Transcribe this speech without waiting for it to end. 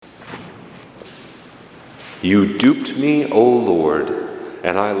You duped me, O Lord,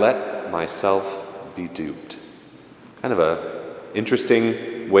 and I let myself be duped. Kind of a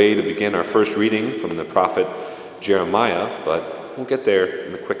interesting way to begin our first reading from the prophet Jeremiah, but we'll get there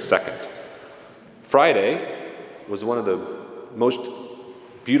in a quick second. Friday was one of the most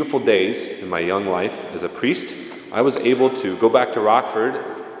beautiful days in my young life as a priest. I was able to go back to Rockford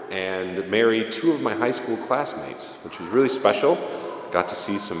and marry two of my high school classmates, which was really special. Got to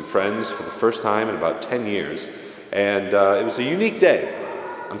see some friends for the first time in about 10 years, and it was a unique day.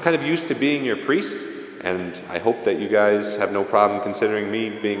 I'm kind of used to being your priest, and I hope that you guys have no problem considering me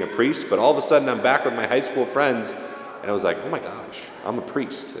being a priest, but all of a sudden I'm back with my high school friends, and I was like, oh my gosh, I'm a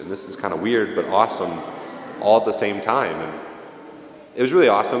priest, and this is kind of weird but awesome all at the same time. And it was really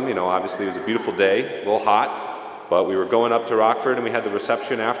awesome. Obviously it was a beautiful day, a little hot, but we were going up to Rockford and we had the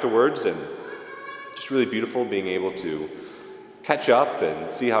reception afterwards, and just really beautiful being able to catch up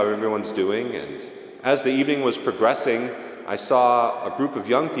and see how everyone's doing. And as the evening was progressing, I saw a group of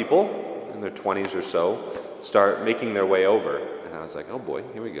young people in their 20s or so start making their way over. And I was like, oh boy,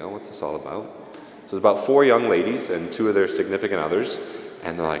 here we go. What's this all about? So it was about 4 young ladies and 2 of their significant others.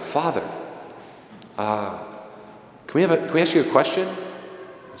 And they're like, Father, can we ask you a question?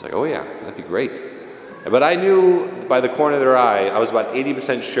 I was like, oh yeah, that'd be great. But I knew by the corner of their eye, I was about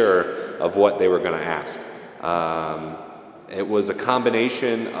 80% sure of what they were going to ask. It was a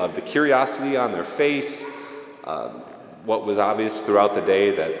combination of the curiosity on their face, what was obvious throughout the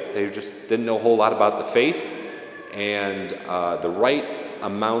day that they just didn't know a whole lot about the faith, and the right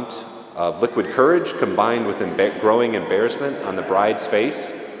amount of liquid courage combined with growing embarrassment on the bride's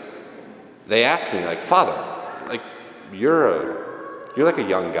face. They asked me, Father, you're like a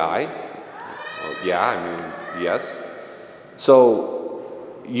young guy. Well, yeah, yes.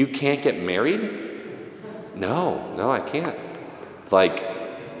 So you can't get married? No, I can't. Like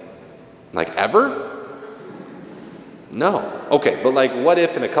ever? No. Okay, but what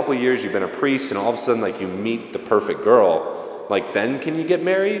if in a couple years you've been a priest and all of a sudden you meet the perfect girl? Then can you get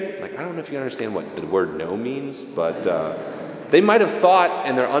married? I don't know if you understand what the word no means, but they might have thought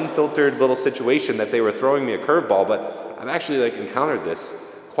in their unfiltered little situation that they were throwing me a curveball, but I've actually encountered this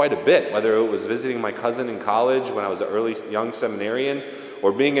quite a bit, whether it was visiting my cousin in college when I was an early young seminarian,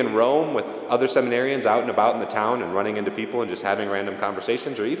 or being in Rome with other seminarians out and about in the town and running into people and just having random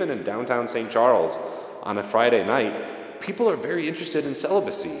conversations, or even in downtown St. Charles on a Friday night. People are very interested in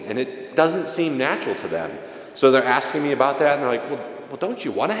celibacy, and it doesn't seem natural to them. So they're asking me about that, and they're like, well, don't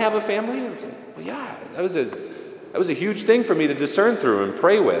you want to have a family? And I was like, well, yeah, that was a huge thing for me to discern through and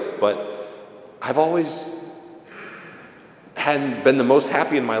pray with, but I've always hadn't been the most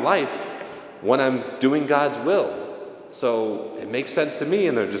happy in my life when I'm doing God's will. So it makes sense to me,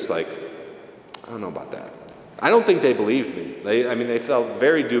 and they're just like, I don't know about that. I don't think they believed me. They felt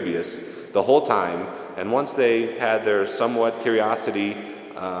very dubious the whole time, and once they had their somewhat curiosity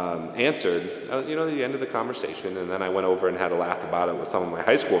answered, the end of the conversation, and then I went over and had a laugh about it with some of my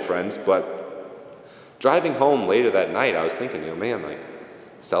high school friends. But driving home later that night, I was thinking,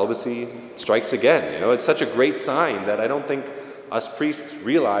 celibacy strikes again. It's such a great sign that I don't think us priests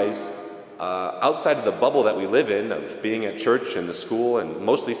realize outside of the bubble that we live in of being at church and the school and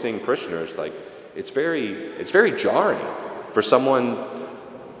mostly seeing parishioners, it's very jarring for someone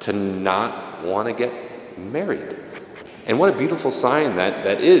to not want to get married. And what a beautiful sign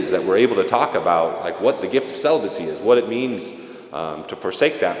that is, that we're able to talk about what the gift of celibacy is, what it means to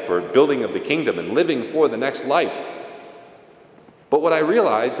forsake that for building of the kingdom and living for the next life. But what I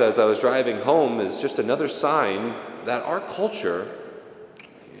realized as I was driving home is just another sign that our culture,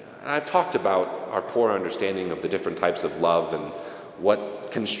 and I've talked about our poor understanding of the different types of love and what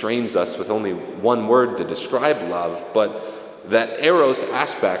constrains us with only one word to describe love, but that eros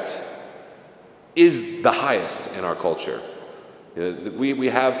aspect is the highest in our culture. We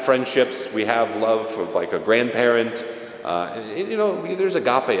have friendships, we have love of a grandparent, there's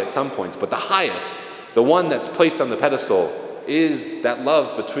agape at some points, but the highest, the one that's placed on the pedestal, is that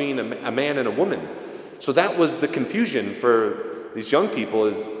love between a man and a woman. So that was the confusion for these young people,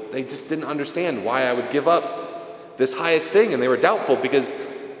 is they just didn't understand why I would give up this highest thing, and they were doubtful because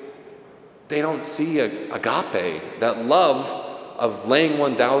they don't see agape, that love of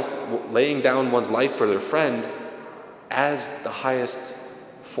laying down one's life for their friend, as the highest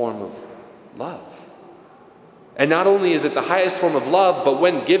form of love. And not only is it the highest form of love, but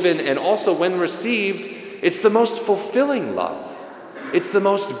when given and also when received, it's the most fulfilling love. It's the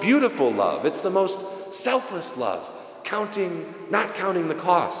most beautiful love. It's the most selfless love, not counting the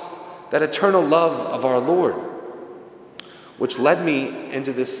cost, that eternal love of our Lord. Which led me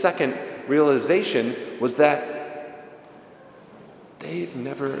into this second realization, was that they've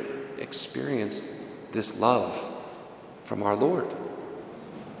never experienced this love from our Lord?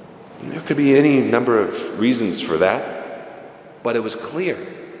 And there could be any number of reasons for that, but it was clear.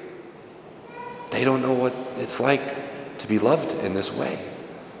 They don't know what it's like to be loved in this way.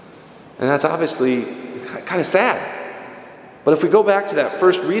 And that's obviously kind of sad. But if we go back to that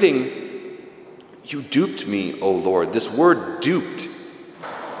first reading, you duped me, O Lord. This word duped,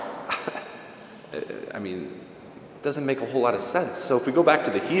 I mean, doesn't make a whole lot of sense. So if we go back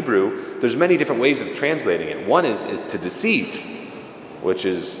to the Hebrew, there's many different ways of translating it. One is to deceive, which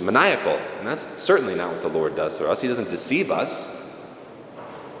is maniacal. And that's certainly not what the Lord does for us. He doesn't deceive us.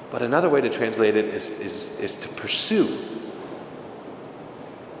 But another way to translate it is to pursue.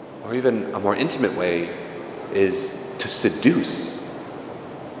 Or even a more intimate way is to seduce.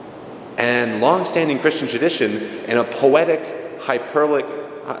 And long-standing Christian tradition, in a poetic,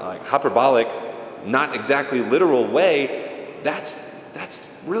 hyperbolic, not exactly literal way,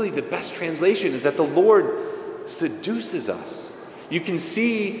 that's really the best translation, is that the Lord seduces us. You can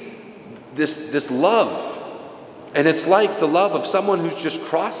see this love, and it's like the love of someone who's just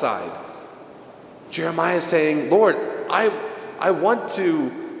cross-eyed. Jeremiah is saying, Lord, I want to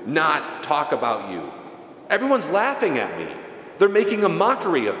not talk about you. Everyone's laughing at me. They're making a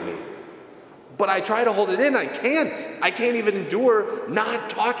mockery of me. But I try to hold it in. I can't. I can't even endure not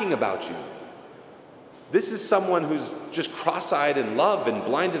talking about you. This is someone who's just cross-eyed in love and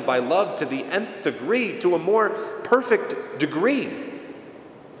blinded by love to the nth degree, to a more perfect degree.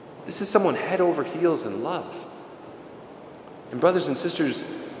 This is someone head over heels in love. And brothers and sisters,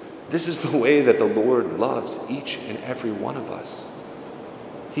 this is the way that the Lord loves each and every one of us.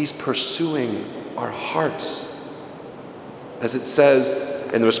 He's pursuing our hearts. As it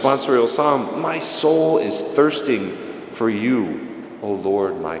says in the responsorial psalm, my soul is thirsting for you, O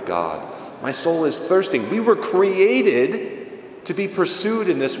Lord my God. My soul is thirsting. We were created to be pursued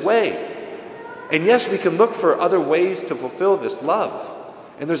in this way. And yes, we can look for other ways to fulfill this love.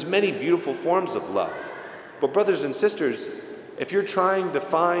 And there's many beautiful forms of love. But brothers and sisters, if you're trying to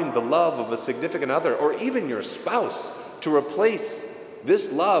find the love of a significant other, or even your spouse, to replace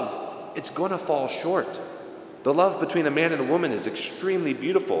this love, it's going to fall short. The love between a man and a woman is extremely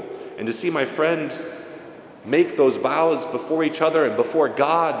beautiful. And to see my friends make those vows before each other and before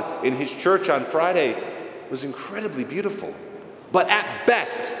God in his church on Friday was incredibly beautiful. But at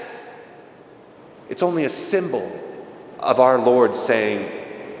best, it's only a symbol of our Lord saying,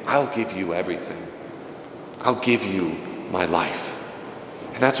 I'll give you everything. I'll give you my life.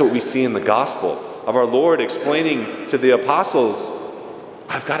 And that's what we see in the gospel of our Lord explaining to the apostles,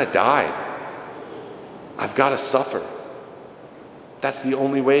 I've got to die. I've got to suffer. That's the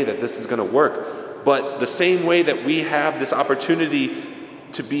only way that this is going to work. But the same way that we have this opportunity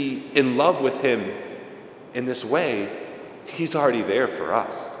to be in love with him in this way, he's already there for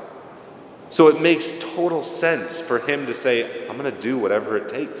us. So it makes total sense for him to say, I'm going to do whatever it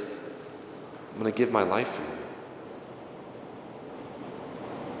takes. I'm going to give my life for you.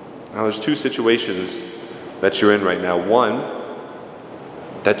 Now there's two situations that you're in right now. One,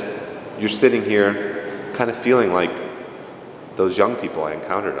 that you're sitting here kind of feeling like those young people I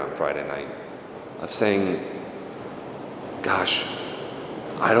encountered on Friday night, of saying, gosh,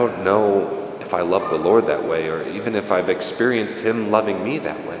 I don't know if I love the Lord that way, or even if I've experienced him loving me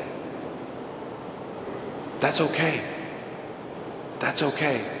that way. That's okay. That's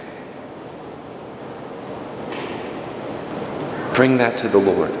okay. Bring that to the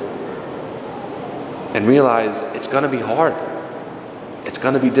Lord. And realize it's going to be hard. It's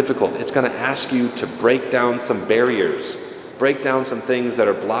going to be difficult. It's going to ask you to break down some barriers, break down some things that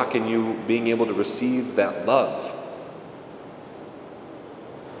are blocking you being able to receive that love.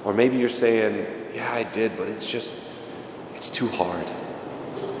 Or maybe you're saying, yeah, I did, but it's too hard.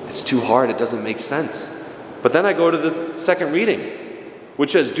 It's too hard. It doesn't make sense. But then I go to the second reading,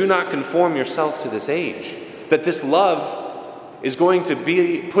 which says, do not conform yourself to this age. That this love is going to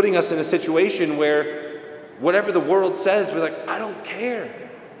be putting us in a situation where whatever the world says, we're like, I don't care.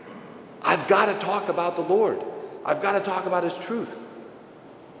 I've got to talk about the Lord. I've got to talk about his truth.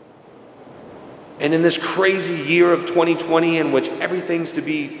 And in this crazy year of 2020 in which everything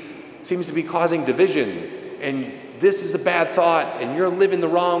seems to be causing division, and this is a bad thought, and you're living the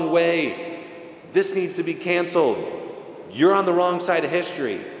wrong way, this needs to be canceled, you're on the wrong side of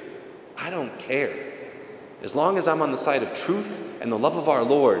history, I don't care. As long as I'm on the side of truth and the love of our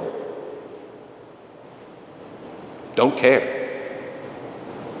Lord, don't care.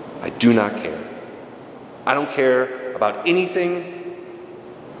 I do not care. I don't care about anything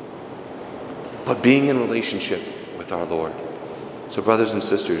but being in relationship with our Lord. So brothers and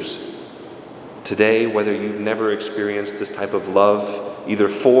sisters, today, whether you've never experienced this type of love either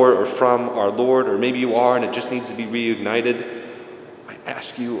for or from our Lord, or maybe you are and it just needs to be reignited, I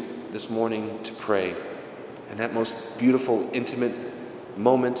ask you this morning to pray. And that most beautiful, intimate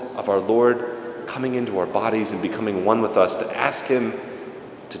moment of our Lord coming into our bodies and becoming one with us, to ask him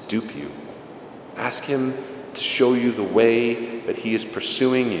to dupe you. Ask him to show you the way that he is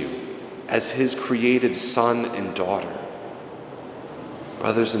pursuing you as his created son and daughter.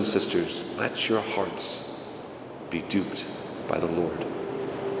 Brothers and sisters, let your hearts be duped by the Lord.